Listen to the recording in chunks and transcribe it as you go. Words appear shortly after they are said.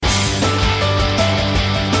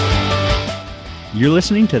You're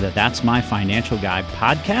listening to the That's My Financial Guy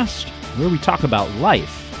podcast, where we talk about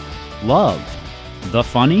life, love, the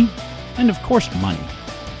funny, and of course, money.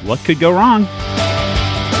 What could go wrong?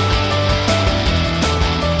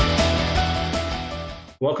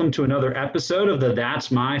 Welcome to another episode of the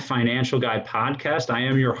That's My Financial Guy podcast. I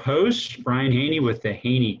am your host, Brian Haney with the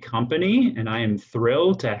Haney Company, and I am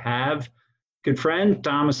thrilled to have good friend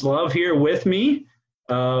Thomas Love here with me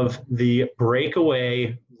of the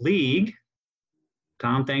Breakaway League.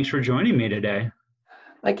 Tom, thanks for joining me today.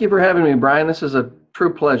 Thank you for having me, Brian. This is a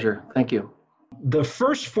true pleasure. Thank you. The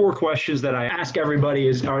first four questions that I ask everybody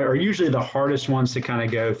are usually the hardest ones to kind of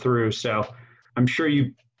go through. So I'm sure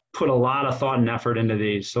you put a lot of thought and effort into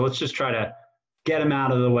these. So let's just try to get them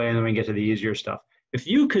out of the way and then we get to the easier stuff. If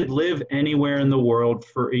you could live anywhere in the world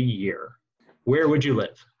for a year, where would you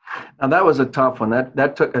live? Now that was a tough one.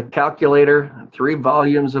 That took a calculator, 3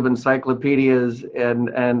 volumes of encyclopedias,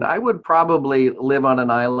 and I would probably live on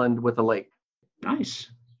an island with a lake.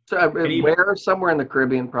 Nice. So somewhere in the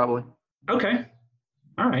Caribbean, probably. Okay.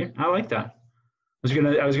 All right. I like that.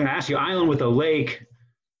 I was gonna ask you, island with a lake.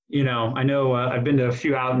 You know, I know I've been to a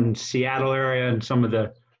few out in Seattle area and some of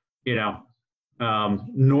the,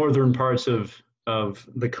 northern parts of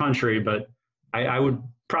the country, but I would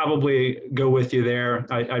probably go with you there.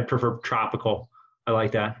 I'd prefer tropical. I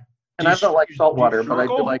like that. And I don't like salt water, but I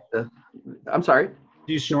do like I'm sorry?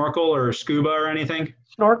 Do you snorkel or scuba or anything?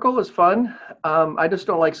 Snorkel is fun. I just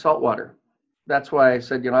don't like salt water. That's why I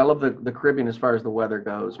said, I love the Caribbean as far as the weather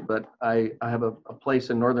goes, but I have a place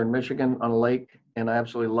in northern Michigan on a lake, and I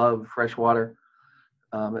absolutely love fresh water.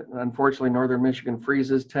 Unfortunately, northern Michigan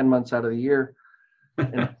freezes 10 months out of the year,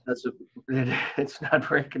 and it's not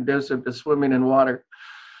very conducive to swimming in water.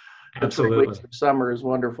 Absolutely. 3 weeks of summer is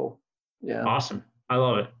wonderful. Yeah. Awesome. I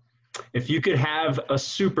love it. If you could have a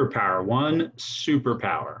superpower, one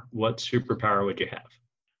superpower, what superpower would you have?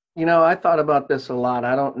 I thought about this a lot.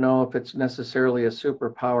 I don't know if it's necessarily a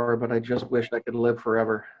superpower, but I just wish I could live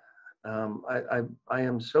forever. I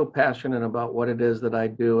am so passionate about what it is that I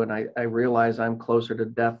do, and I realize I'm closer to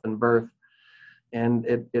death than birth. And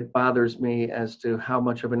it bothers me as to how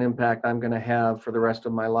much of an impact I'm going to have for the rest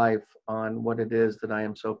of my life on what it is that I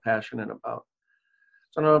am so passionate about.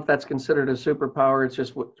 So I don't know if that's considered a superpower.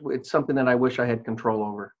 It's something that I wish I had control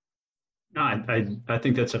over. No, I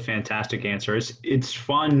think that's a fantastic answer. It's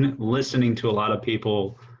fun listening to a lot of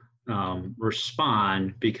people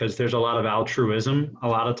respond because there's a lot of altruism a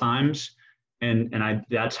lot of times. And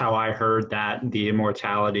that's how I heard that, the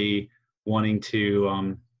immortality, wanting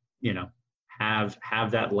to,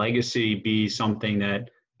 have that legacy be something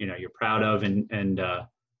that, you're proud of. And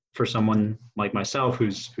for someone like myself,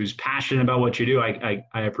 who's passionate about what you do, I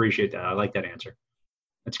appreciate that. I like that answer.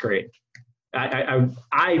 That's great. I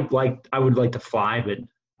would like to fly, but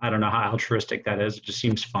I don't know how altruistic that is. It just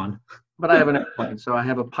seems fun. But I have an airplane, so I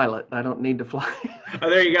have a pilot. I don't need to fly. Oh,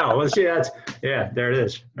 there you go. Well, see, there it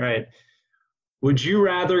is. All right. Would you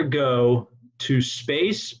rather go to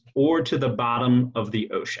space or to the bottom of the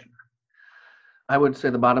ocean? I would say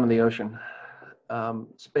the bottom of the ocean.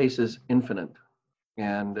 Space is infinite,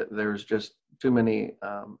 and there's just too many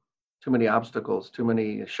obstacles, too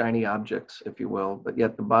many shiny objects, if you will. But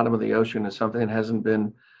yet the bottom of the ocean is something that hasn't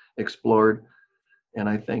been explored. And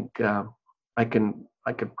I think I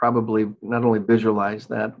could probably not only visualize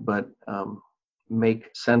that, but make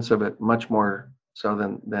sense of it much more so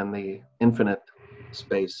than the infinite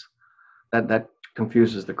space. That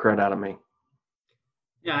confuses the crud out of me.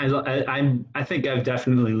 Yeah, I think I've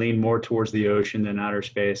definitely leaned more towards the ocean than outer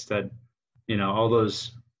space. That, all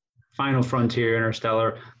those Final Frontier,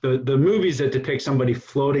 Interstellar, the movies that depict somebody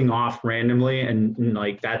floating off randomly and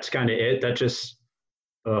like that's kind of it. That just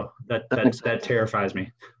that terrifies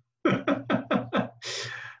me.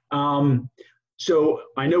 So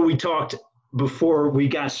I know we talked before we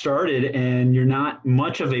got started, and you're not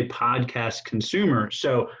much of a podcast consumer.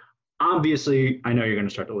 So obviously, I know you're going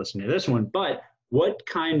to start to listen to this one. But what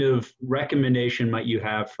kind of recommendation might you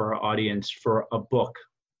have for our audience for a book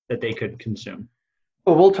that they could consume?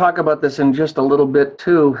 Well, we'll talk about this in just a little bit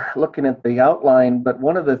too, looking at the outline. But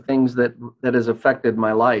one of the things that has affected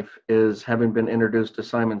my life is having been introduced to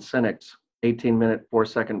Simon Sinek's 18-minute,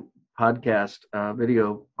 4-second podcast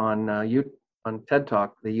video on TED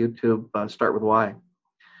Talk, the YouTube Start With Why.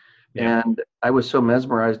 Yeah. And I was so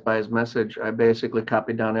mesmerized by his message, I basically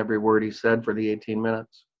copied down every word he said for the 18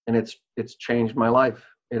 minutes. And it's changed my life.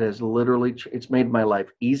 It has literally, it's made my life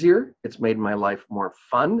easier. It's made my life more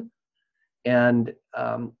fun. And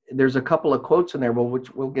there's a couple of quotes in there,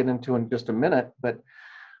 which we'll get into in just a minute, but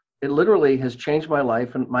it literally has changed my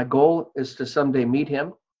life. And my goal is to someday meet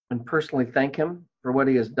him and personally thank him for what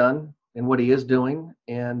he has done and what he is doing.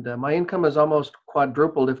 And my income has almost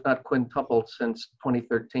quadrupled, if not quintupled, since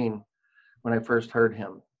 2013 when I first heard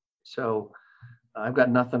him. So I've got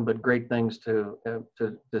nothing but great things to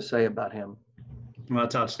say about him. Well,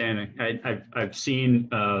 that's outstanding. I've seen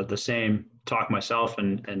the same talk myself,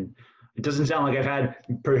 and it doesn't sound like I've had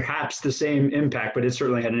perhaps the same impact, but it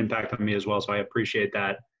certainly had an impact on me as well. So I appreciate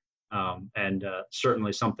that, and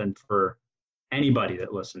certainly something for anybody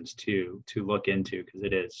that listens to look into, because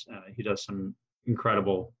it is. He does some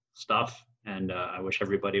incredible stuff, and I wish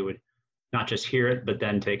everybody would not just hear it, but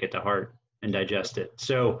then take it to heart and digest it.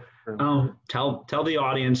 So tell the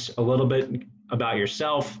audience a little bit about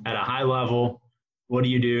yourself at a high level. What do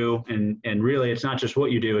you do? And really, it's not just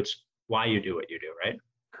what you do, it's why you do what you do, right?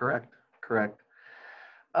 Correct.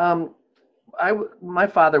 My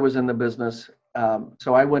father was in the business,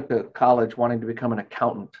 so I went to college wanting to become an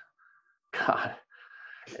accountant. God.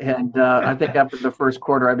 And I think after the first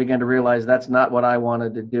quarter, I began to realize that's not what I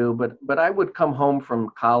wanted to do. But I would come home from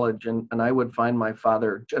college and I would find my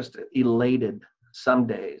father just elated some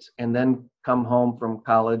days, and then come home from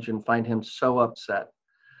college and find him so upset.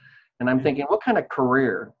 And I'm thinking, what kind of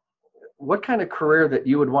career that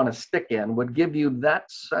you would want to stick in would give you that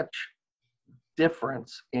such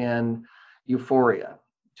difference in euphoria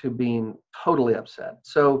to being totally upset?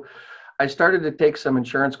 So I started to take some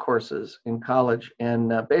insurance courses in college,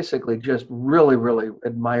 and basically just really, really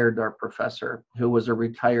admired our professor, who was a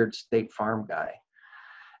retired State Farm guy.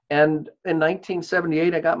 And in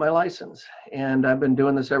 1978, I got my license, and I've been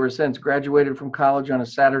doing this ever since. Graduated from college on a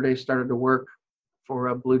Saturday, started to work for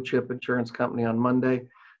a blue chip insurance company on Monday.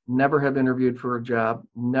 Never have interviewed for a job,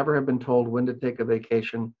 never have been told when to take a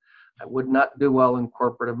vacation. I would not do well in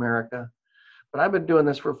corporate America. But I've been doing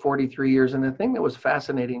this for 43 years. And the thing that was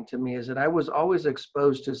fascinating to me is that I was always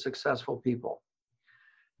exposed to successful people.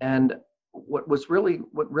 And what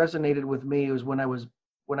resonated with me was when I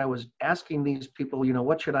was asking these people,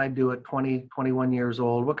 what should I do at 20, 21 years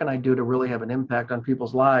old? What can I do to really have an impact on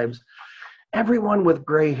people's lives? Everyone with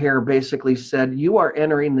gray hair basically said, you are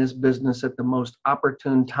entering this business at the most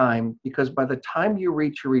opportune time, because by the time you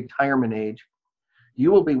reach your retirement age, you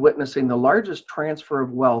will be witnessing the largest transfer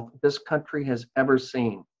of wealth this country has ever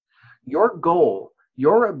seen. Your goal,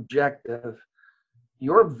 your objective,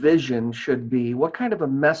 your vision should be, what kind of a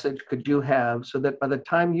message could you have so that by the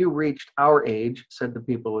time you reached our age, said the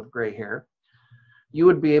people with gray hair, you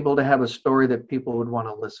would be able to have a story that people would want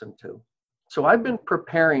to listen to. So I've been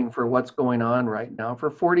preparing for what's going on right now for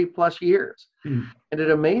 40 plus years. And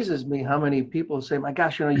it amazes me how many people say, my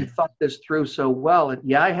gosh, you thought this through so well. And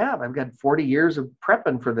yeah, I have. I've got 40 years of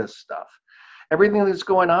prepping for this stuff. Everything that's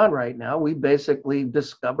going on right now, we basically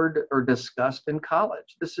discovered or discussed in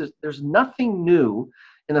college. There's nothing new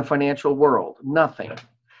in the financial world, nothing,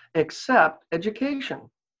 except education.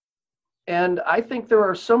 And I think there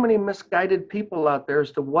are so many misguided people out there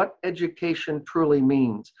as to what education truly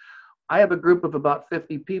means. I have a group of about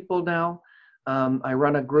 50 people now. I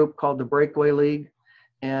run a group called the Breakaway League.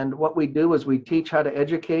 And what we do is we teach how to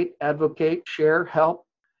educate, advocate, share, help,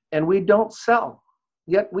 and we don't sell.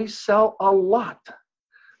 Yet we sell a lot.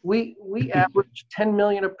 We average 10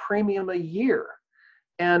 million of premium a year.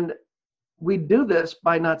 And we do this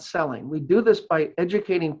by not selling. We do this by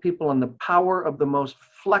educating people on the power of the most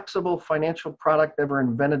flexible financial product ever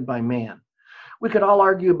invented by man. We could all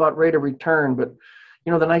argue about rate of return, but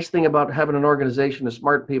the nice thing about having an organization of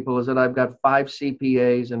smart people is that I've got 5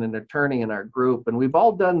 CPAs and an attorney in our group, and we've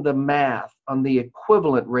all done the math on the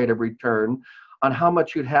equivalent rate of return on how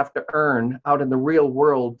much you'd have to earn out in the real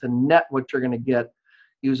world to net what you're going to get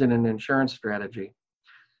using an insurance strategy.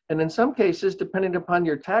 And in some cases, depending upon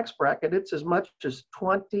your tax bracket, it's as much as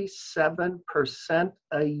 27%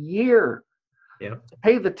 a year. Yeah. To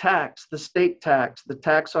pay the tax, the state tax, the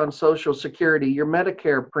tax on Social Security, your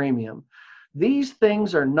Medicare premium. These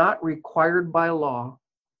things are not required by law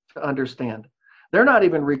to understand. They're not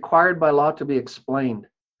even required by law to be explained.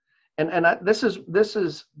 This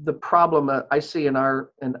is the problem that I see in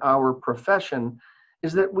our profession,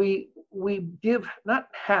 is that we give not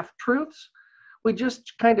half truths. We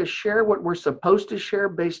just kind of share what we're supposed to share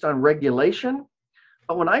based on regulation.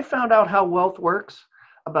 But when I found out how wealth works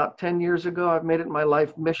about 10 years ago, I've made it my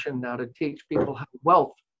life mission now to teach people how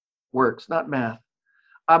wealth works, not math.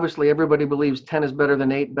 Obviously, everybody believes 10 is better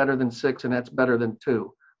than 8, better than 6, and that's better than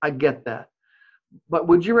 2. I get that. But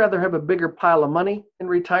would you rather have a bigger pile of money in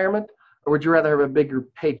retirement, or would you rather have a bigger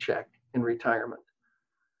paycheck in retirement?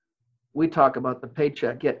 We talk about the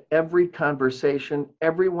paycheck, yet every conversation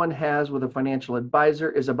everyone has with a financial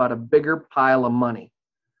advisor is about a bigger pile of money.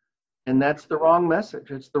 And that's the wrong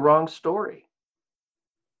message. It's the wrong story.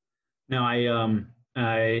 No,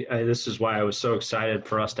 This is why I was so excited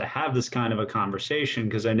for us to have this kind of a conversation,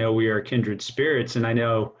 because I know we are kindred spirits, and I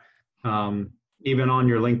know even on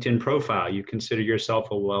your LinkedIn profile, you consider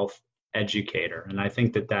yourself a wealth educator, and I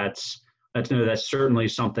think that's certainly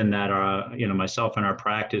something that myself and our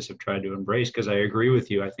practice have tried to embrace. Because I agree with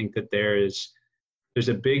you. I think that there's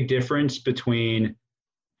a big difference between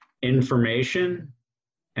information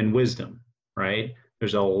and wisdom, right?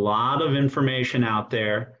 There's a lot of information out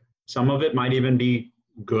there. Some of it might even be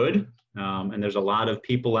good. And there's a lot of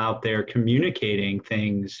people out there communicating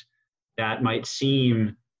things that might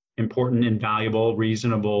seem important and valuable,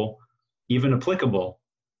 reasonable, even applicable.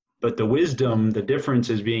 But the wisdom, the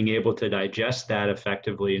difference is being able to digest that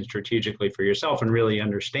effectively and strategically for yourself and really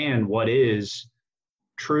understand what is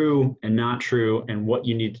true and not true and what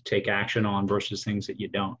you need to take action on versus things that you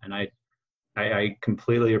don't. And I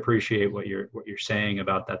completely appreciate what you're saying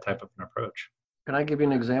about that type of an approach. Can I give you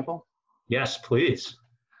an example? Yes, please.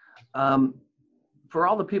 For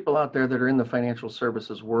all the people out there that are in the financial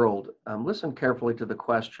services world, listen carefully to the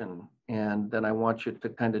question, and then I want you to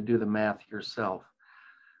kind of do the math yourself.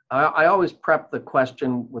 I always prep the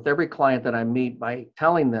question with every client that I meet by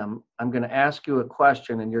telling them, I'm going to ask you a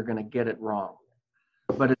question and you're going to get it wrong.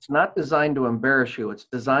 But it's not designed to embarrass you. It's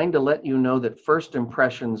designed to let you know that first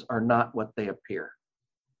impressions are not what they appear.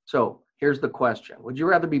 So here's the question. Would you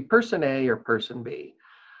rather be person A or person B?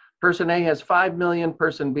 Person A has 5 million,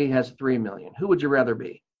 person B has 3 million. Who would you rather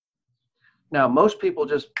be? Now, most people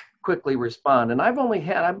just quickly respond. And I've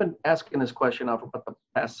been asking this question now for about the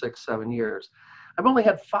past 6-7 years. I've only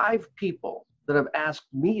had 5 people that have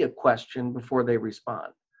asked me a question before they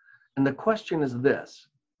respond. And the question is this: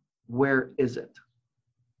 where is it?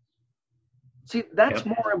 See, that's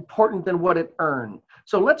more important than what it earned.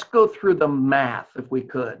 So let's go through the math if we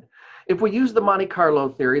could. If we use the Monte Carlo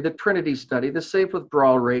theory, the Trinity study, the safe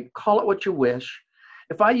withdrawal rate, call it what you wish.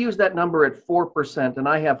 If I use that number at 4% and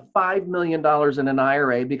I have $5 million in an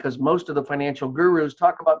IRA, because most of the financial gurus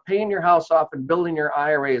talk about paying your house off and building your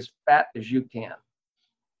IRA as fat as you can.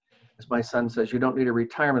 As my son says, you don't need a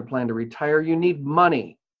retirement plan to retire, you need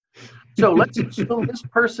money. So let's assume this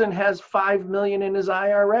person has $5 million in his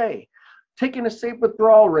IRA, taking a safe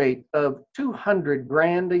withdrawal rate of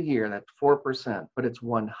 $200,000 a year. That's 4%, but it's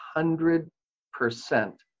 100%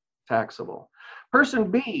 taxable.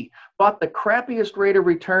 Person B bought the crappiest rate of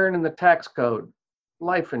return in the tax code,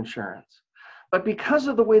 life insurance. But because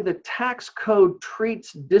of the way the tax code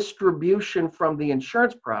treats distribution from the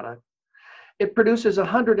insurance product, it produces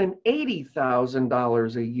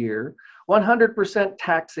 $180,000 a year, 100%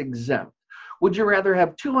 tax exempt. Would you rather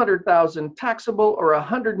have $200,000 taxable or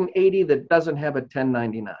 $180,000 that doesn't have a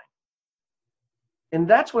 1099? And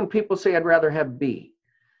that's when people say, I'd rather have B.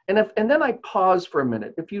 And then I pause for a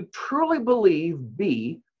minute. If you truly believe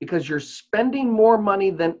B, because you're spending more money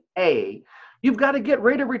than A, you've got to get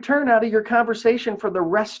rate of return out of your conversation for the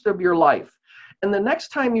rest of your life. And the next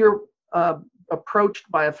time you're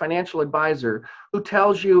approached by a financial advisor who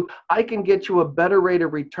tells you, I can get you a better rate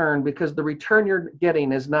of return because the return you're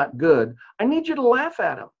getting is not good, I need you to laugh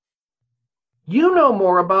at them. You know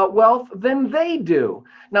more about wealth than they do.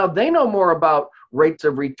 Now, they know more about rates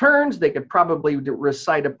of returns. They could probably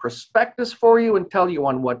recite a prospectus for you and tell you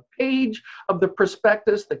on what page of the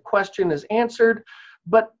prospectus the question is answered,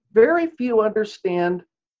 but very few understand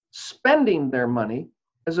spending their money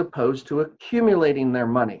as opposed to accumulating their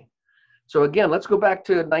money. So again, let's go back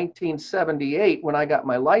to 1978 when I got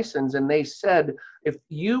my license, and they said, if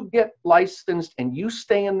you get licensed and you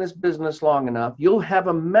stay in this business long enough, you'll have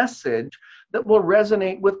a message that will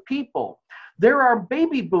resonate with people. There are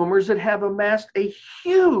baby boomers that have amassed a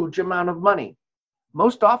huge amount of money.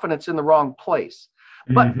 Most often it's in the wrong place,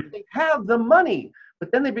 but they have the money.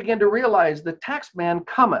 But then they begin to realize the tax man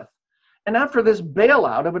cometh. And after this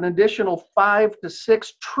bailout of an additional 5 to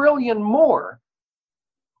 6 trillion more,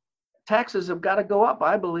 taxes have got to go up,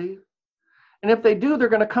 I believe. And if they do, they're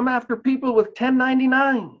going to come after people with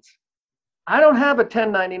 1099s. I don't have a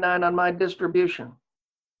 1099 on my distribution.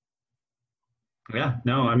 Yeah,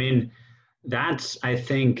 no, I mean, that's, I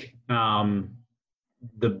think,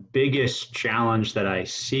 the biggest challenge that I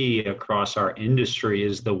see across our industry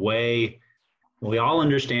is the way we all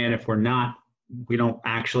understand if we don't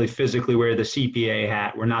actually physically wear the CPA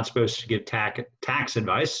hat, we're not supposed to give tax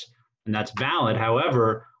advice, and that's valid.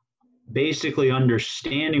 However, basically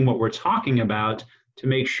understanding what we're talking about to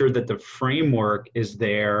make sure that the framework is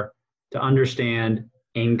there to understand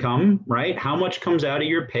income, right? How much comes out of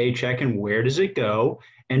your paycheck and where does it go?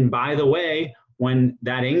 And by the way, when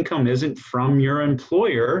that income isn't from your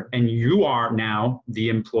employer and you are now the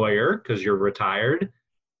employer because you're retired,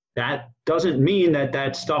 That doesn't mean that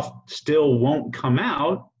that stuff still won't come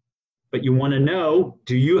out, but you want to know,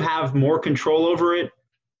 do you have more control over it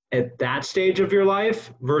at that stage of your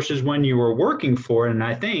life versus when you were working for it? And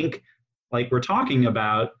I think, like we're talking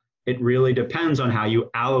about, it really depends on how you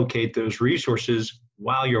allocate those resources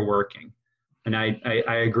while you're working. And I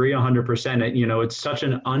agree 100%. You know, it's such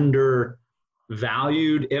an undervalued,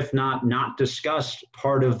 if not discussed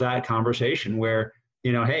part of that conversation where,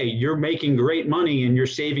 you know, hey, you're making great money and you're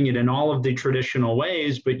saving it in all of the traditional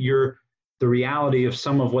ways, but the reality of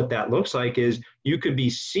some of what that looks like is you could be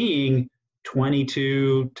seeing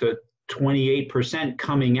 22 to 28%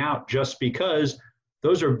 coming out just because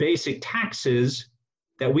those are basic taxes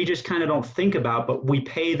that we just kind of don't think about, but we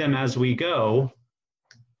pay them as we go,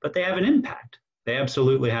 but they have an impact. They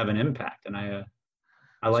absolutely have an impact. And I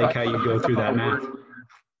like how you go through that math.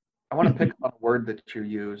 I want to pick up on a word that you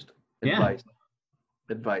used, advice. Yeah.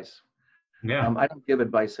 Advice. Yeah. I don't give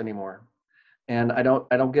advice anymore. And I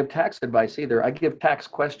don't give tax advice either. I give tax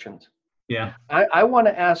questions. Yeah. I want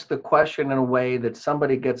to ask the question in a way that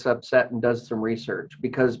somebody gets upset and does some research,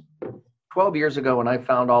 because 12 years ago when I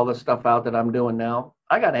found all the stuff out that I'm doing now,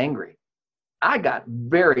 I got angry. I got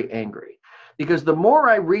very angry because the more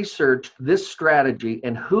I researched this strategy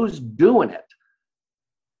and who's doing it,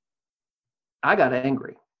 I got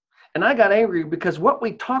angry. And I got angry because what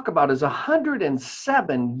we talk about is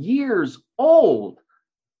 107 years old.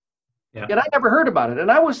 Yeah. Yet I never heard about it.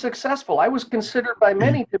 And I was successful. I was considered by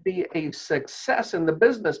many to be a success in the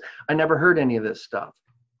business. I never heard any of this stuff.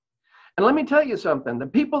 And let me tell you something. The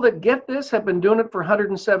people that get this have been doing it for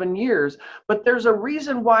 107 years, but there's a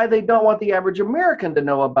reason why they don't want the average American to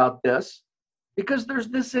know about this, because there's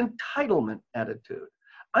this entitlement attitude.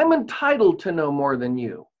 I'm entitled to know more than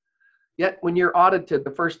you. Yet when you're audited,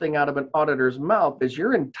 the first thing out of an auditor's mouth is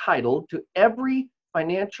you're entitled to every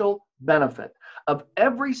financial benefit of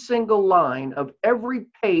every single line of every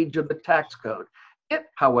page of the tax code. It,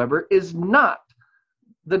 however, is not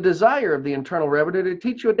the desire of the Internal Revenue to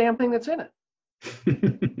teach you a damn thing that's in it.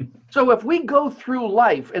 So if we go through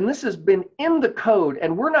life, and this has been in the code,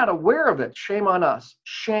 and we're not aware of it, shame on us.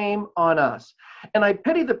 Shame on us. And I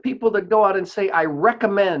pity the people that go out and say, I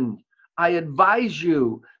recommend, I advise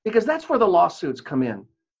you, because that's where the lawsuits come in.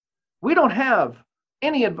 We don't have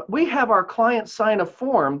we have our clients sign a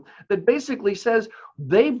form that basically says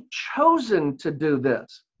they've chosen to do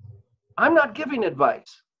this. I'm not giving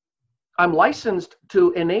advice. I'm licensed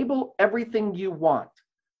to enable everything you want,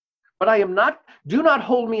 but I am not, do not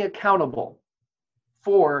hold me accountable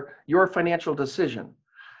for your financial decision.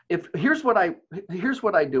 Here's what I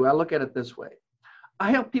do. I look at it this way. I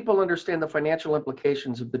help people understand the financial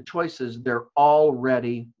implications of the choices they're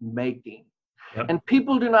already making. Yep. And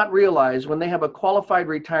people do not realize when they have a qualified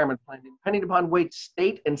retirement plan, depending upon which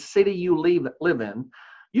state and city you live in,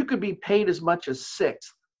 you could be paid as much as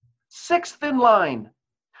sixth in line.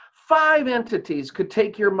 5 entities could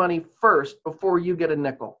take your money first before you get a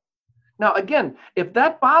nickel. Now, again, if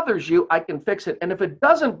that bothers you, I can fix it. And if it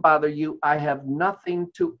doesn't bother you, I have nothing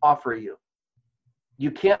to offer you. You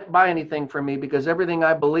can't buy anything from me because everything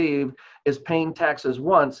I believe is paying taxes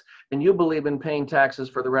once, and you believe in paying taxes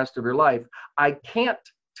for the rest of your life. I can't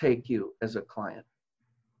take you as a client.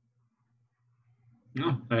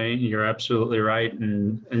 No, you're absolutely right.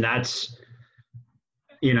 And that's,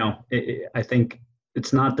 you know, I think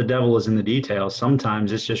it's not the devil is in the details.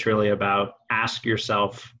 Sometimes it's just really about ask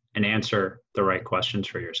yourself and answer the right questions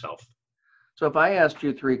for yourself. So if I asked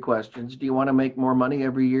you 3 questions, do you want to make more money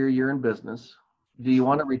every year you're in business? Do you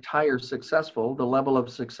want to retire successful, the level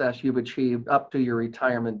of success you've achieved up to your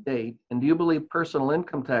retirement date? And do you believe personal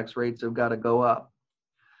income tax rates have got to go up?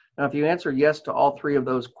 Now, if you answer yes to all 3 of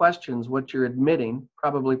those questions, what you're admitting,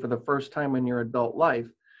 probably for the first time in your adult life,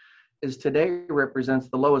 is today represents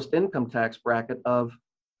the lowest income tax bracket of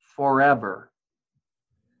forever.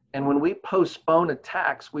 And when we postpone a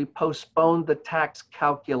tax, we postpone the tax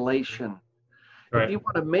calculation. Right. If you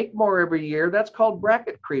want to make more every year, that's called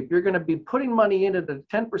bracket creep. You're going to be putting money into the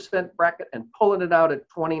 10% bracket and pulling it out at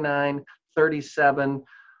 29, 37.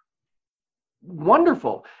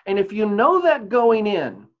 Wonderful. And if you know that going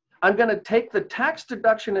in, I'm going to take the tax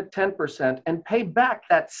deduction at 10% and pay back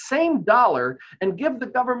that same dollar and give the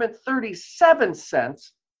government 37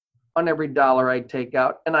 cents on every dollar I take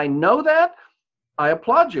out. And I know that, I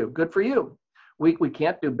applaud you. Good for you. We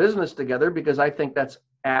can't do business together because I think that's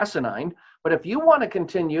asinine. But if you want to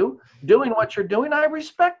continue doing what you're doing, I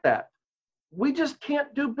respect that. We just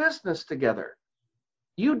can't do business together.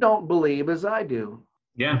 You don't believe as I do.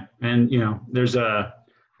 Yeah. And, you know, there's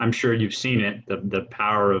I'm sure you've seen it, the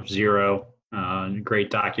Power of Zero, great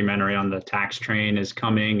documentary on the tax train is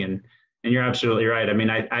coming. And And you're absolutely right. I mean,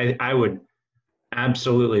 I would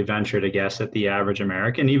absolutely venture to guess that the average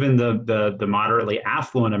American, even the moderately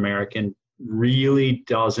affluent American, really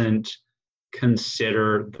doesn't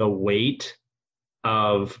consider the weight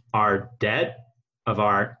of our debt, of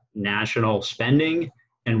our national spending,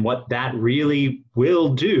 and what that really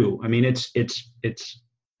will do. I mean, it's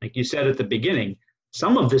like you said at the beginning,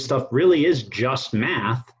 some of this stuff really is just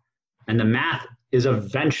math, and the math is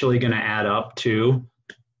eventually going to add up to,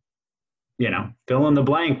 fill in the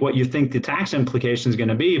blank what you think the tax implication is going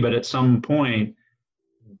to be, but at some point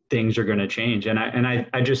things are going to change. And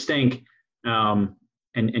I just think, and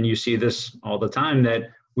you see this all the time, that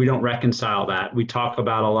we don't reconcile that. We talk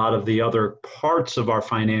about a lot of the other parts of our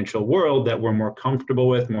financial world that we're more comfortable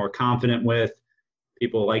with, more confident with.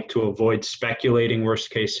 People like to avoid speculating worst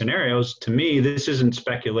case scenarios. To me, this isn't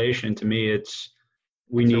speculation. To me,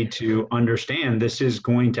 we need to understand this is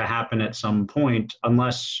going to happen at some point,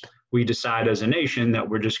 unless we decide as a nation that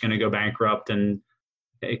we're just going to go bankrupt and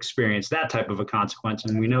experience that type of a consequence.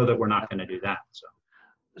 And we know that we're not going to do that.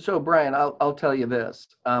 So Brian, I'll tell you this,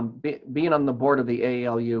 being on the board of the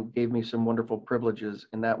AALU gave me some wonderful privileges,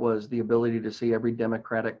 and that was the ability to see every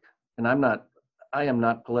Democratic, and I am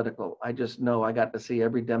not political. I just know I got to see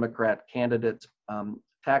every Democrat candidate's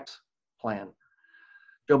tax plan.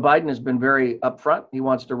 Joe Biden has been very upfront. He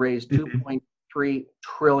wants to raise $2.3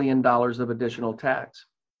 trillion of additional tax.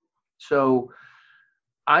 So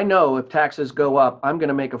I know if taxes go up, I'm going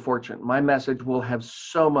to make a fortune. My message will have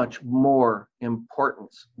so much more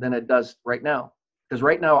importance than it does right now. Because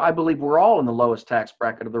right now, I believe we're all in the lowest tax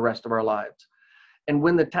bracket of the rest of our lives. And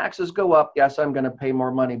when the taxes go up, yes, I'm going to pay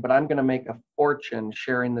more money, but I'm going to make a fortune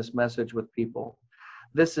sharing this message with people.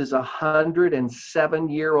 This is a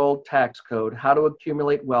 107-year-old tax code, how to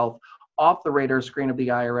accumulate wealth, off the radar screen of the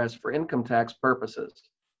IRS for income tax purposes.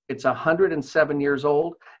 It's 107 years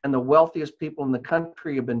old, and the wealthiest people in the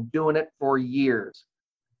country have been doing it for years.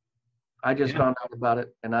 I just found out about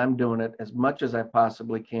it, and I'm doing it as much as I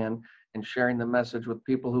possibly can and sharing the message with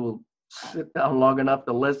people who will sit down long enough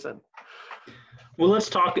to listen. Well, let's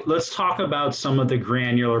talk about some of the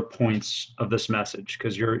granular points of this message,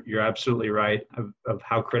 because you're absolutely right of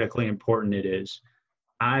how critically important it is.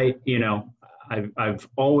 I've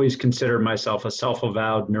always considered myself a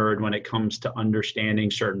self-avowed nerd when it comes to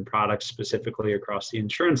understanding certain products, specifically across the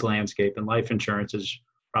insurance landscape, and life insurance is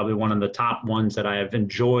probably one of the top ones that I have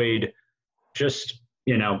enjoyed. Just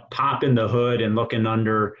popping the hood and looking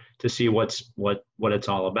under to see what it's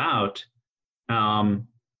all about.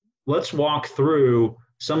 Let's walk through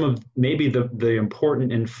some of maybe the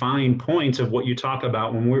important and fine points of what you talk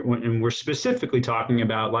about when we're specifically talking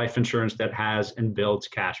about life insurance that has and builds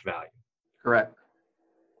cash value. Correct.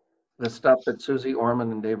 The stuff that Susie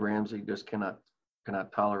Orman and Dave Ramsey just cannot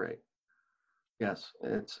tolerate. Yes,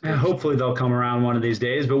 it's hopefully they'll come around one of these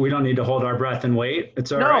days, but we don't need to hold our breath and wait.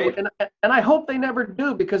 It's all right. And I hope they never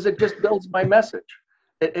do, because it just builds my message.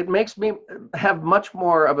 It makes me have much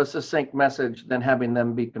more of a succinct message than having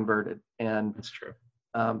them be converted. And that's true.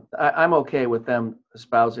 I'm okay with them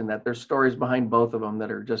espousing that. There's stories behind both of them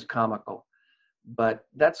that are just comical, but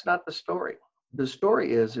that's not the story. The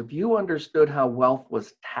story is, if you understood how wealth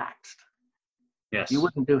was taxed, yes, you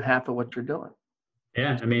wouldn't do half of what you're doing.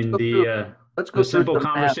 Yeah, I mean, the simple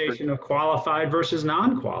conversation of qualified versus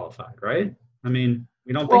non-qualified, right? I mean,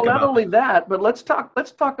 we don't think about not only that, but let's talk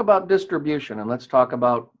about distribution, and let's talk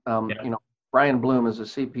about Brian Bloom is a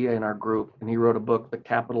CPA in our group, and he wrote a book, The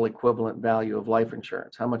Capital Equivalent Value of Life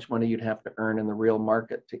Insurance, how much money you'd have to earn in the real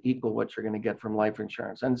market to equal what you're going to get from life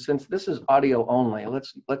insurance. And since this is audio only,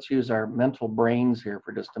 let's use our mental brains here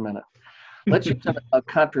for just a minute. Let's use a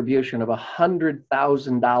contribution of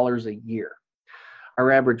 $100,000 a year.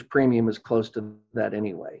 Our average premium is close to that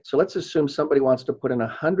anyway. So let's assume somebody wants to put in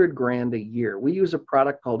 $100,000 a year. We use a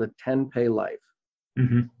product called a 10-pay life.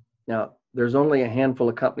 Mm-hmm. Now, there's only a handful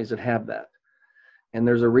of companies that have that. And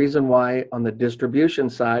there's a reason why on the distribution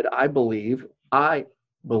side, I believe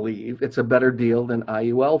it's a better deal than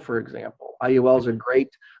IUL, for example. IUL is a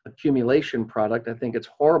great accumulation product. I think it's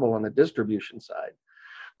horrible on the distribution side.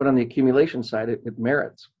 But on the accumulation side, it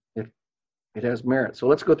merits. It has merit. So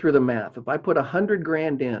let's go through the math. If I put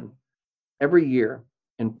 $100,000 in every year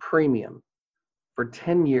in premium for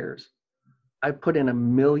 10 years, I put in $1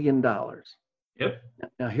 million. Yep.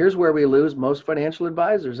 Now here's where we lose most financial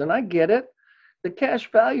advisors, and I get it. The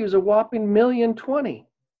cash value is a whopping $1,020,000.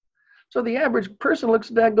 So the average person looks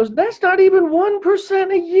at that and goes, "That's not even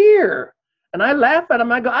 1% a year." And I laugh at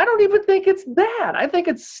them. I go, "I don't even think it's that. I think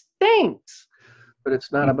it stinks." But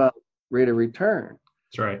it's not about rate of return.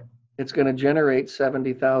 That's right. It's going to generate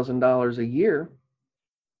 $70,000 a year.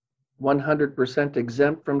 100%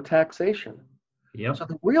 exempt from taxation. Yep. So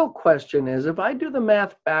the real question is, if I do the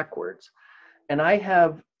math backwards and I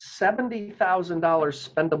have $70,000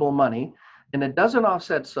 spendable money and it doesn't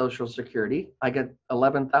offset Social Security, I get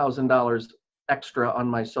 $11,000 extra on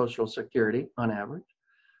my Social Security on average.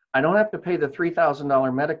 I don't have to pay the $3,000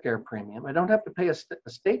 Medicare premium. I don't have to pay a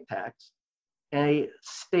state tax. A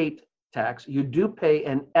state tax. You do pay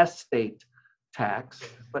an estate tax,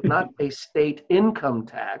 but not a state income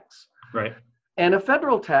tax. Right. And a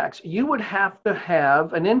federal tax. You would have to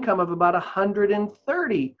have an income of about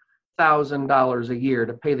 $130,000 a year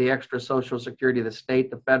to pay the extra Social Security, the state,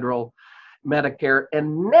 the federal, Medicare,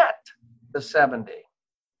 and net the 70.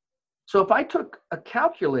 So if I took a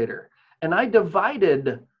calculator and I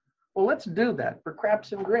divided, well, let's do that for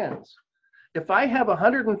craps and grins. If I have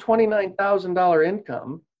 $129,000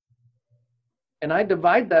 income and I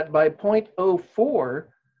divide that by 0.04,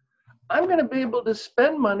 I'm going to be able to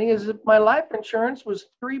spend money as if my life insurance was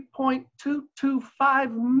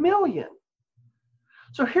 $3.225 million.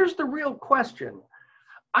 So here's the real question.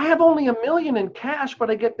 I have only $1 million in cash, but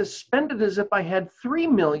I get to spend it as if I had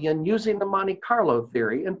 $3 million using the Monte Carlo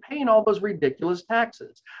theory and paying all those ridiculous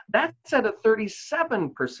taxes. That's at a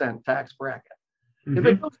 37% tax bracket. Mm-hmm. If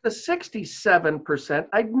it goes to 67%,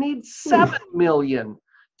 I'd need $7 million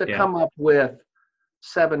to come up with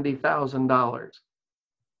 $70,000.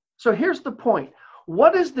 So here's the point.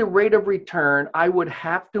 What is the rate of return I would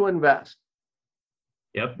have to invest?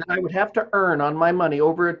 That I would have to earn on my money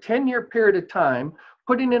over a 10-year period of time,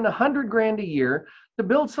 putting in $100,000 a year to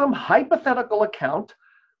build some hypothetical account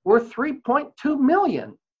worth $3.2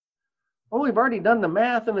 million. Well, we've already done the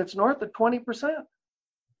math and it's north of 20%.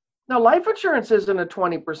 Now, life insurance isn't a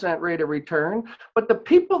 20% rate of return, but the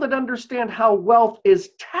people that understand how wealth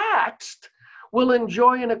is taxed will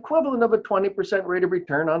enjoy an equivalent of a 20% rate of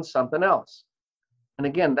return on something else. And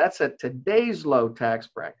again, that's at today's low tax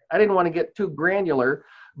bracket. I didn't want to get too granular,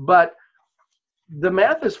 but the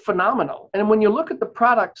math is phenomenal. And when you look at the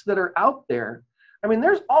products that are out there, I mean,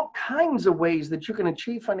 there's all kinds of ways that you can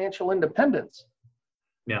achieve financial independence.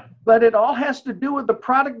 Yeah. But it all has to do with the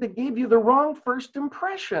product that gave you the wrong first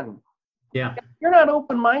impression. Yeah. If you're not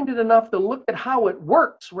open-minded enough to look at how it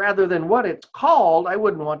works rather than what it's called, I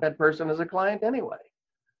wouldn't want that person as a client anyway.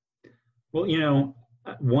 Well, you know,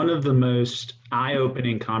 one of the most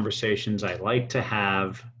eye-opening conversations I like to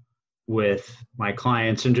have with my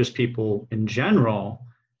clients and just people in general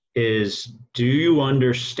is, do you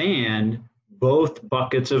understand both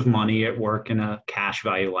buckets of money at work in a cash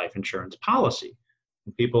value life insurance policy?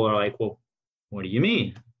 And people are like, well, what do you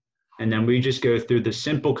mean? And then we just go through the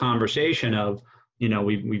simple conversation of, you know,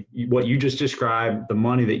 what you just described, the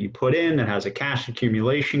money that you put in that has a cash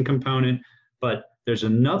accumulation component, but there's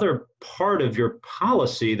another part of your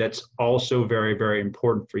policy that's also very, very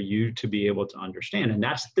important for you to be able to understand. And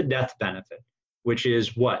that's the death benefit, which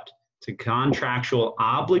is what? It's a contractual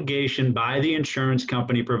obligation by the insurance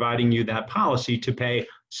company providing you that policy to pay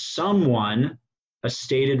someone a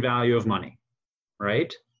stated value of money,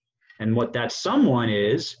 right? And what that someone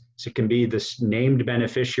is it can be this named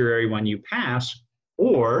beneficiary when you pass,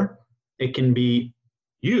 or it can be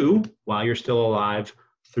you while you're still alive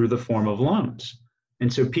through the form of loans.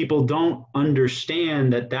 And so people don't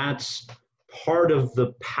understand that that's part of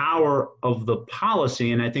the power of the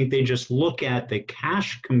policy. And I think they just look at the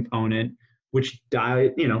cash component, which,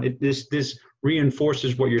 this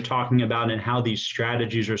reinforces what you're talking about and how these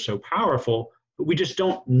strategies are so powerful, but we just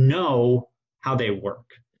don't know how they work.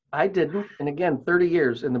 I didn't. And again, 30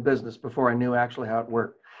 years in the business before I knew actually how it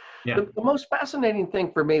worked. Yeah. The most fascinating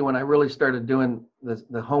thing for me when I really started doing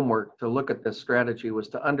the homework to look at this strategy was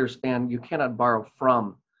to understand you cannot borrow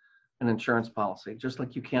from an insurance policy, just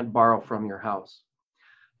like you can't borrow from your house.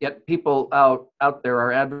 Yet people out there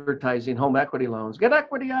are advertising home equity loans. Get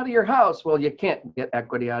equity out of your house. Well, you can't get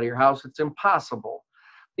equity out of your house. It's impossible.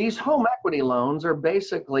 These home equity loans are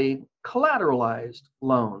basically collateralized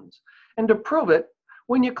loans. And to prove it,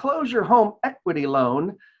 when you close your home equity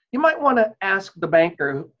loan, you might want to ask the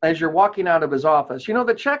banker as you're walking out of his office, you know,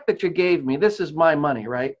 the check that you gave me, this is my money,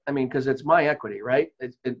 right? I mean, because it's my equity, right?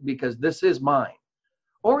 Because this is mine.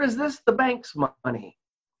 Or is this the bank's money?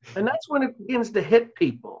 And that's when it begins to hit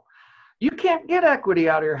people. You can't get equity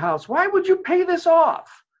out of your house. Why would you pay this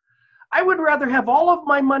off? I would rather have all of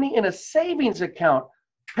my money in a savings account,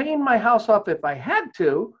 paying my house off if I had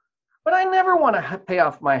to, but I never want to pay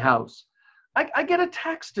off my house. I get a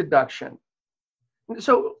tax deduction.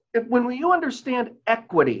 So when you understand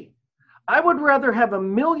equity, I would rather have $1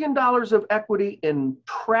 million of equity in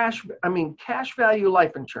cash value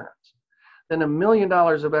life insurance than $1 million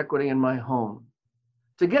of equity in my home.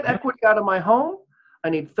 To get equity out of my home, I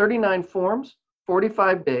need 39 forms,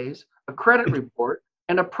 45 days, a credit report,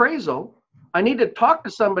 an appraisal. I need to talk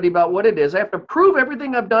to somebody about what it is. I have to prove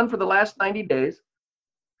everything I've done for the last 90 days.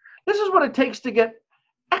 This is what it takes to get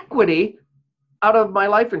equity out of my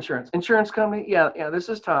life insurance. Insurance company, yeah, this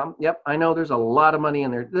is Tom. Yep, I know there's a lot of money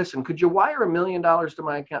in there. Listen, could you wire $1 million to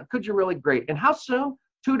my account? Could you really? Great. And how soon?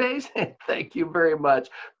 2 days? Thank you very much.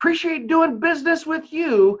 Appreciate doing business with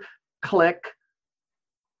you. Click.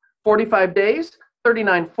 45 days,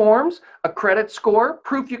 39 forms, a credit score,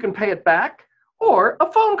 proof you can pay it back, or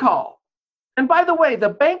a phone call. And by the way, the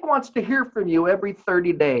bank wants to hear from you every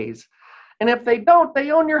 30 days. And if they don't,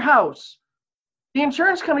 they own your house. The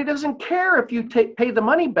insurance company doesn't care if you pay the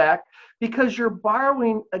money back because you're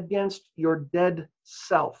borrowing against your dead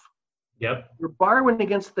self. Yep. You're borrowing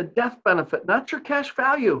against the death benefit, not your cash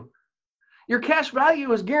value. Your cash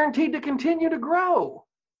value is guaranteed to continue to grow.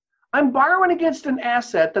 I'm borrowing against an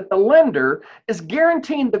asset that the lender is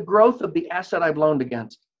guaranteeing the growth of the asset I've loaned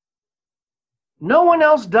against. No one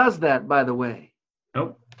else does that, by the way.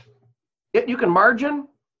 Nope. You can margin,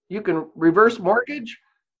 you can reverse mortgage,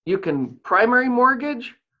 you can primary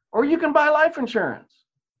mortgage, or you can buy life insurance.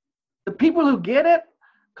 The people who get it,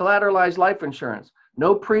 collateralized life insurance.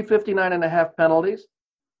 No pre-59.5 penalties,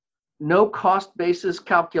 no cost basis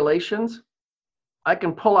calculations. I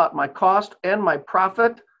can pull out my cost and my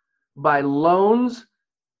profit by loans,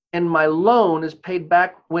 and my loan is paid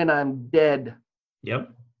back when I'm dead. Yep.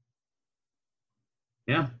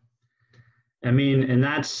 Yeah. I mean, and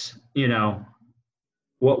that's,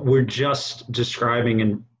 what we're just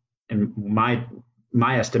describing in my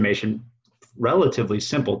estimation, relatively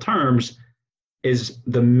simple terms, is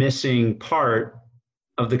the missing part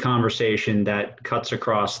of the conversation that cuts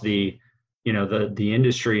across the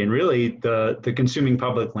industry and really the consuming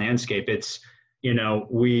public landscape. It's,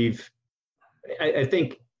 I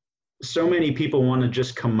think so many people want to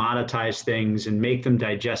just commoditize things and make them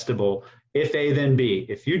digestible. If A, then B.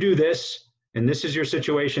 If you do this and this is your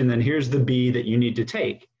situation, then here's the B that you need to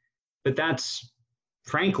take. But that's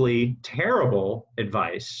frankly terrible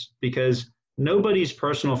advice because nobody's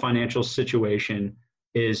personal financial situation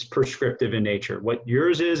is prescriptive in nature. What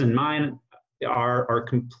yours is and mine are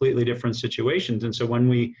completely different situations. And so when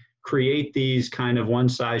we create these kind of one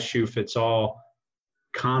size shoe fits all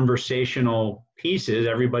conversational pieces,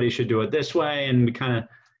 everybody should do it this way. And we kind of,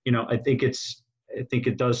 I think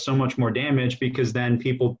it does so much more damage because then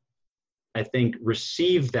people, I think,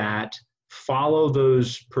 receive that, follow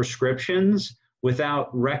those prescriptions without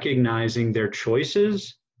recognizing their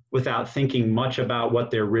choices, without thinking much about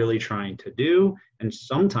what they're really trying to do, and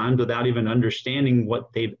sometimes without even understanding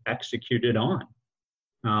what they've executed on.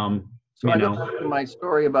 So I go back to my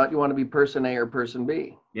story about you want to be person A or person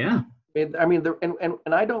B. Yeah. I mean,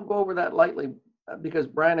 and I don't go over that lightly because,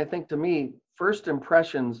 Brian, I think to me, first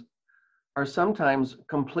impressions are sometimes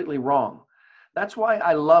completely wrong. That's why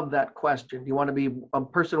I love that question. Do you want to be a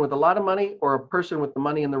person with a lot of money or a person with the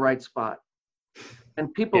money in the right spot?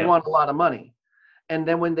 And people want a lot of money. And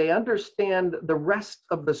then when they understand the rest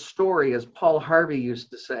of the story, as Paul Harvey used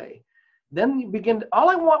to say, then you begin all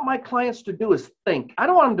I want my clients to do is think. I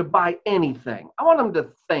don't want them to buy anything. I want them to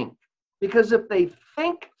think. Because if they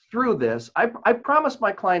think through this, I promise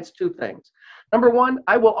my clients two things. Number one,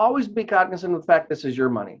 I will always be cognizant of the fact this is your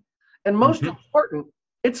money. And most important,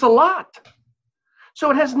 it's a lot. So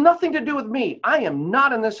it has nothing to do with me. I am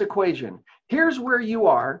not in this equation. Here's where you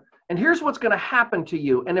are, and here's what's going to happen to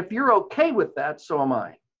you. And if you're okay with that, so am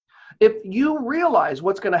I. If you realize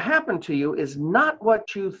what's going to happen to you is not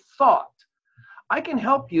what you thought, I can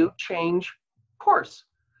help you change course.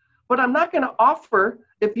 But I'm not going to offer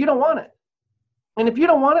if you don't want it. And if you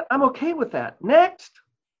don't want it, I'm okay with that. Next.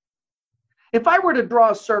 If I were to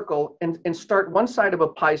draw a circle and start one side of a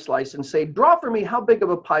pie slice and say, draw for me how big of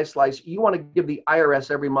a pie slice you want to give the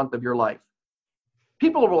IRS every month of your life.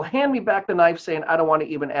 People will hand me back the knife saying, I don't want to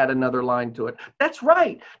even add another line to it. That's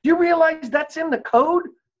right. Do you realize that's in the code?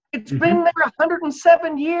 It's been there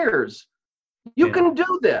 107 years. You can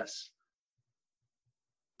do this.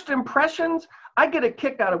 First impressions, I get a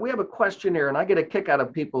kick out of, we have a questionnaire and I get a kick out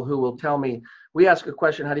of people who will tell me, we ask a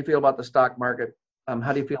question, how do you feel about the stock market?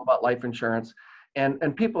 How do you feel about life insurance?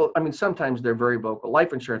 And people, I mean, sometimes they're very vocal.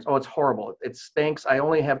 Life insurance, oh, it's horrible. It stinks. I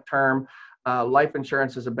only have term. Life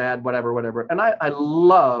insurance is a bad whatever. And I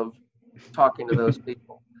love talking to those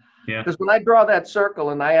people. Yeah. Because when I draw that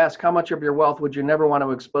circle and I ask how much of your wealth would you never want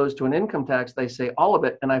to expose to an income tax, they say all of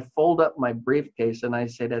it. And I fold up my briefcase and I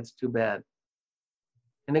say, that's too bad.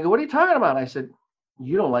 And they go, what are you talking about? I said,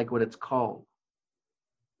 you don't like what it's called.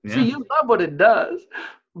 Yeah. See, you love what it does,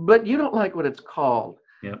 but you don't like what it's called.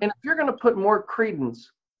 Yep. And if you're going to put more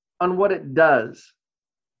credence on what it does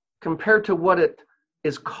compared to what it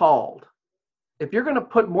is called. If you're going to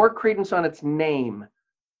put more credence on its name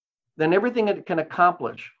than everything it can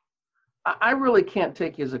accomplish, I really can't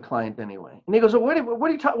take you as a client anyway. And he goes, well, what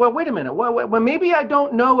are you talking? Well, wait a minute. Well, maybe I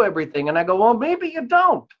don't know everything. And I go, well, maybe you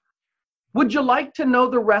don't. Would you like to know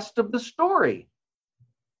the rest of the story?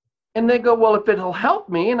 And they go, well, if it'll help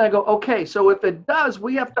me. And I go, okay, so if it does,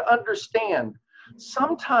 we have to understand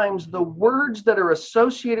sometimes the words that are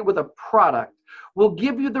associated with a product will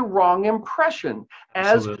give you the wrong impression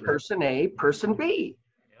as Absolutely. person A, person B.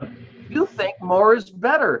 Yep. You think more is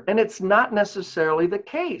better, and it's not necessarily the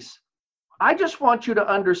case. I just want you to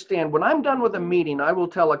understand, when I'm done with a meeting, I will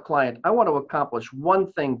tell a client, I want to accomplish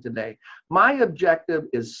one thing today. My objective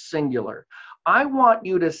is singular. I want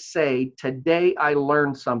you to say, today I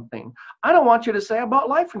learned something. I don't want you to say, I bought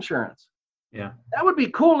life insurance. Yeah. That would be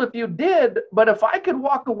cool if you did, but if I could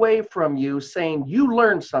walk away from you saying you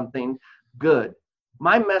learned something, good.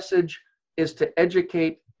 My message is to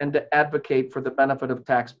educate and to advocate for the benefit of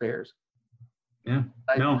taxpayers. Yeah,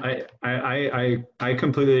 no, I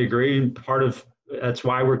completely agree. And that's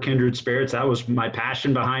why we're kindred spirits. That was my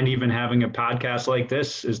passion behind even having a podcast like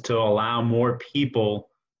this, is to allow more people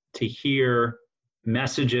to hear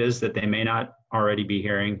messages that they may not already be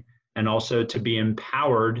hearing, and also to be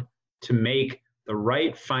empowered to make the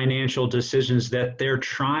right financial decisions that they're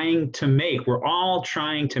trying to make. We're all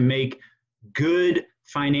trying to make good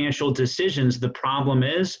financial decisions. The problem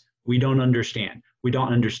is we don't understand. We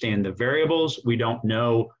don't understand the variables. We don't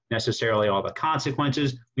know necessarily all the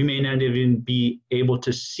consequences. We may not even be able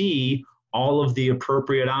to see all of the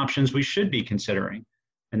appropriate options we should be considering.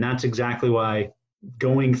 And that's exactly why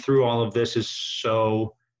going through all of this is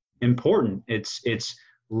so important.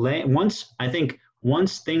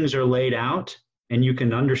 Once things are laid out and you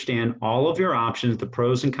can understand all of your options, the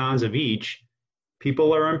pros and cons of each,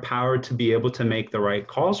 people are empowered to be able to make the right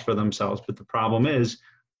calls for themselves. But the problem is,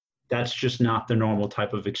 that's just not the normal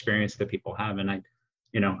type of experience that people have. And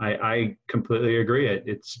I completely agree.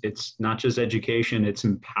 It's not just education, it's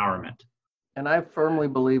empowerment. And I firmly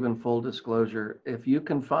believe in full disclosure. If you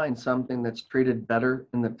can find something that's treated better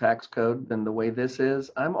in the tax code than the way this is,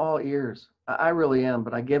 I'm all ears. I really am.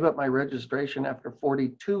 But I gave up my registration after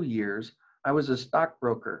 42 years. I was a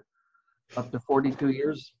stockbroker up to 42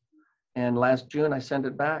 years. And last June, I sent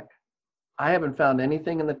it back. I haven't found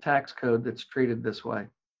anything in the tax code that's treated this way.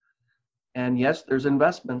 And yes, there's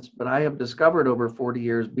investments, but I have discovered over 40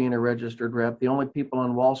 years being a registered rep, the only people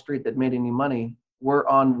on Wall Street that made any money were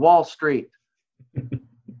on Wall Street.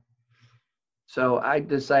 So I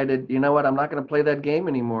decided, you know what, I'm not going to play that game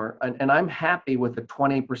anymore. And I'm happy with the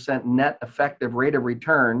 20% net effective rate of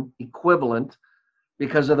return equivalent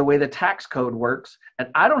because of the way the tax code works. And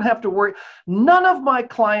I don't have to worry. None of my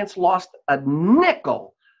clients lost a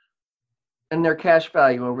nickel in their cash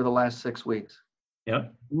value over the last 6 weeks.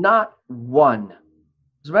 Yep. Not one.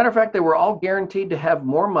 As a matter of fact, they were all guaranteed to have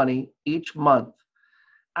more money each month.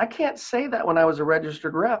 I can't say that when I was a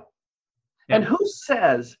registered rep. Yep. And who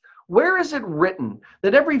says, where is it written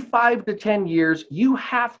that every 5 to 10 years you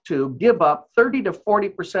have to give up 30 to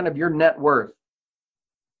 40% of your net worth?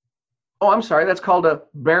 Oh, I'm sorry, that's called a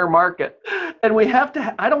bear market. And we have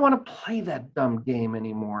to, I don't want to play that dumb game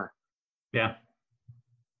anymore. Yeah.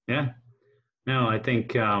 Yeah. No, I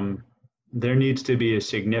think there needs to be a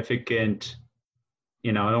significant,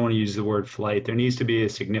 I don't want to use the word flight. There needs to be a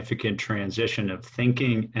significant transition of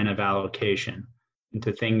thinking and of allocation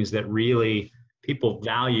into things that really people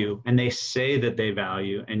value, and they say that they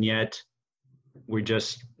value, and yet we're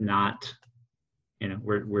just not,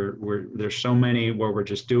 there's so many where we're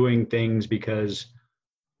just doing things because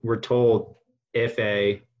we're told if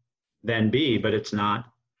A, then B, but it's not.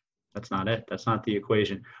 That's not it. That's not the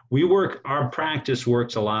equation. Our practice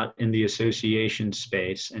works a lot in the association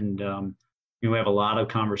space. And we have a lot of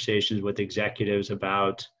conversations with executives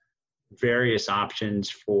about various options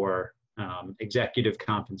for executive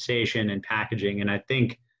compensation and packaging. And I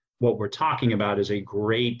think what we're talking about is a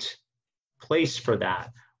great place for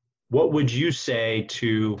that. What would you say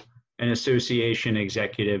to an association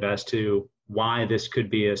executive as to why this could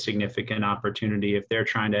be a significant opportunity if they're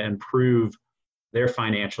trying to improve their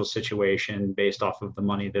financial situation based off of the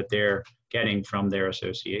money that they're getting from their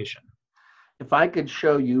association? If I could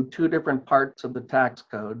show you 2 different parts of the tax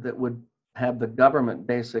code that would have the government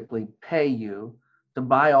basically pay you to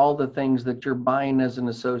buy all the things that you're buying as an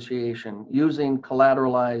association using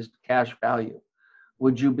collateralized cash value,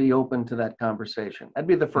 would you be open to that conversation? That'd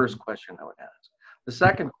be the first question I would ask. The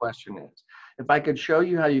second question is, if I could show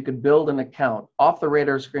you how you could build an account off the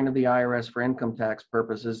radar screen of the IRS for income tax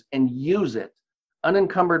purposes and use it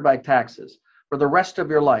unencumbered by taxes for the rest of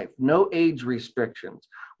your life, no age restrictions,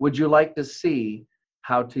 Would you like to see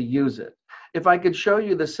how to use it? If I could show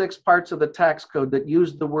you the 6 parts of the tax code that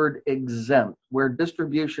use the word exempt, where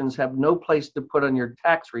distributions have no place to put on your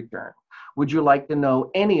tax return, would you like to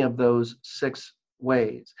know any of those 6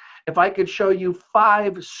 ways? If I could show you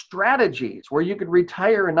 5 strategies where you could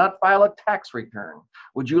retire and not file a tax return,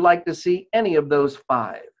 would you like to see any of those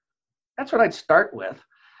 5? That's what I'd start with.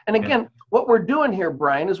 And again, what we're doing here,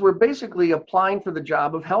 Brian, is we're basically applying for the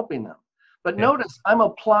job of helping them. But notice I'm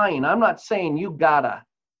applying. I'm not saying you gotta.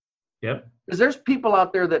 Yep. Because there's people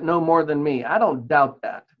out there that know more than me. I don't doubt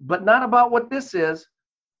that. But not about what this is.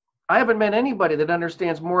 I haven't met anybody that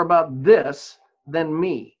understands more about this than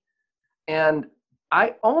me. And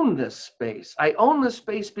I own this space. I own this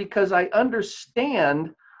space because I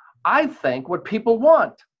understand, I think, what people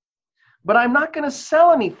want. But I'm not going to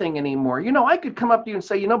sell anything anymore. I could come up to you and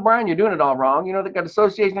say, Brian, you're doing it all wrong. That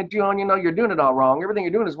association that you own, you're doing it all wrong. Everything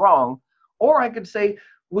you're doing is wrong. Or I could say,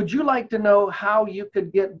 would you like to know how you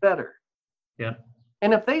could get better? Yeah.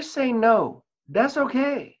 And if they say no, that's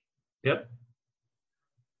okay. Yep.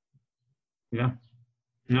 Yeah.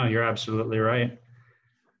 No, you're absolutely right.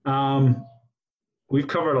 We've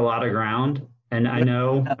covered a lot of ground, and I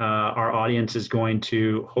know our audience is going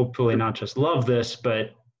to hopefully not just love this,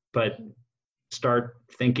 but start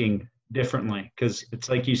thinking differently, because it's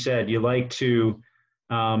like you said, you like to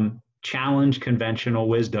challenge conventional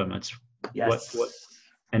wisdom. It's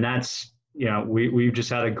and that's, we've just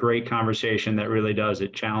had a great conversation that really does.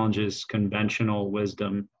 It challenges conventional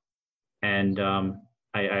wisdom. And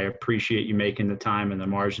I appreciate you making the time and the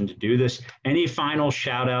margin to do this. Any final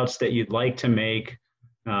shout outs that you'd like to make?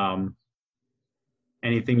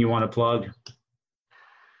 Anything you want to plug?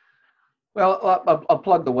 Well, I'll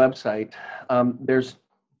plug the website. There's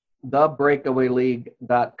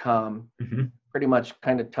thebreakawayleague.com. Mm-hmm. Pretty much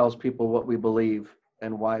kind of tells people what we believe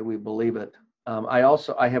and why we believe it.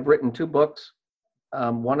 I have written 2 books.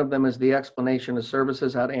 One of them is The Explanation of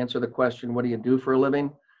Services, how to answer the question, what do you do for a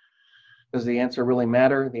living? Does the answer really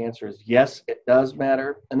matter? The answer is yes, it does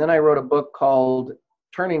matter. And then I wrote a book called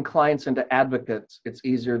Turning Clients into Advocates. It's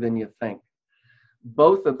Easier Than You Think.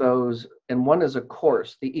 Both of those, and one is a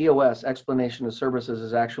course. The EOS, Explanation of Services,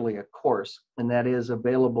 is actually a course, and that is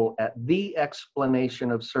available at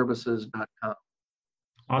theexplanationofservices.com.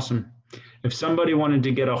 Awesome. If somebody wanted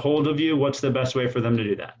to get a hold of you, what's the best way for them to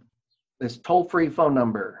do that? This toll-free phone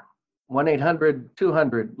number,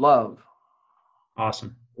 1-800-200-LOVE.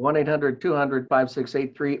 Awesome.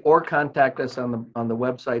 1-800-200-5683, or contact us on the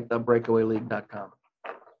website, thebreakawayleague.com.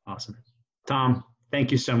 Awesome. Tom,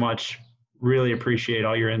 thank you so much. Really appreciate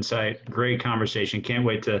all your insight. Great conversation. Can't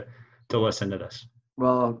wait to listen to this.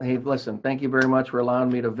 Well, hey, listen, thank you very much for allowing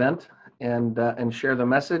me to vent and share the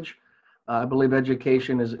message. I believe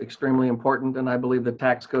education is extremely important, and I believe the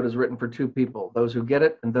tax code is written for 2 people, those who get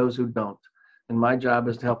it and those who don't. And my job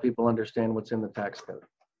is to help people understand what's in the tax code.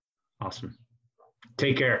 Awesome.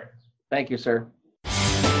 Take care. Thank you, sir.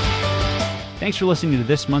 Thanks for listening to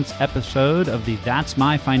this month's episode of the That's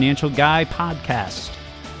My Financial Guy podcast.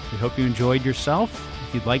 We hope you enjoyed yourself.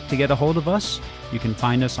 If you'd like to get a hold of us, you can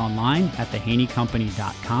find us online at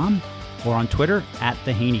thehaneycompany.com or on Twitter at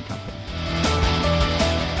thehaneycompany.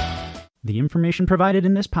 The information provided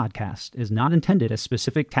in this podcast is not intended as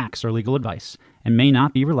specific tax or legal advice and may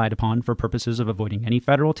not be relied upon for purposes of avoiding any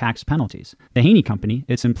federal tax penalties. The Haney Company,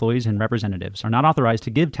 its employees, and representatives are not authorized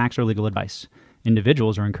to give tax or legal advice.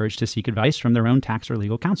 Individuals are encouraged to seek advice from their own tax or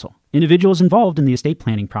legal counsel. Individuals involved in the estate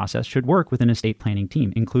planning process should work with an estate planning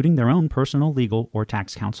team, including their own personal, legal, or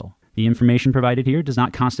tax counsel. The information provided here does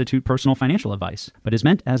not constitute personal financial advice, but is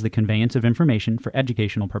meant as the conveyance of information for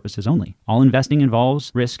educational purposes only. All investing involves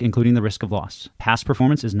risk, including the risk of loss. Past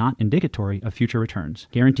performance is not indicatory of future returns.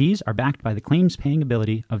 Guarantees are backed by the claims-paying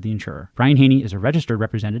ability of the insurer. Brian Haney is a registered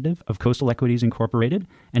representative of Coastal Equities Incorporated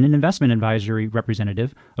and an investment advisory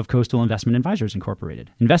representative of Coastal Investment Advisors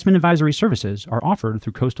Incorporated. Investment advisory services are offered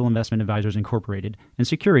through Coastal Investment Advisors Incorporated, and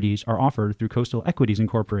securities are offered through Coastal Equities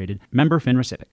Incorporated, member FINRA SIPC.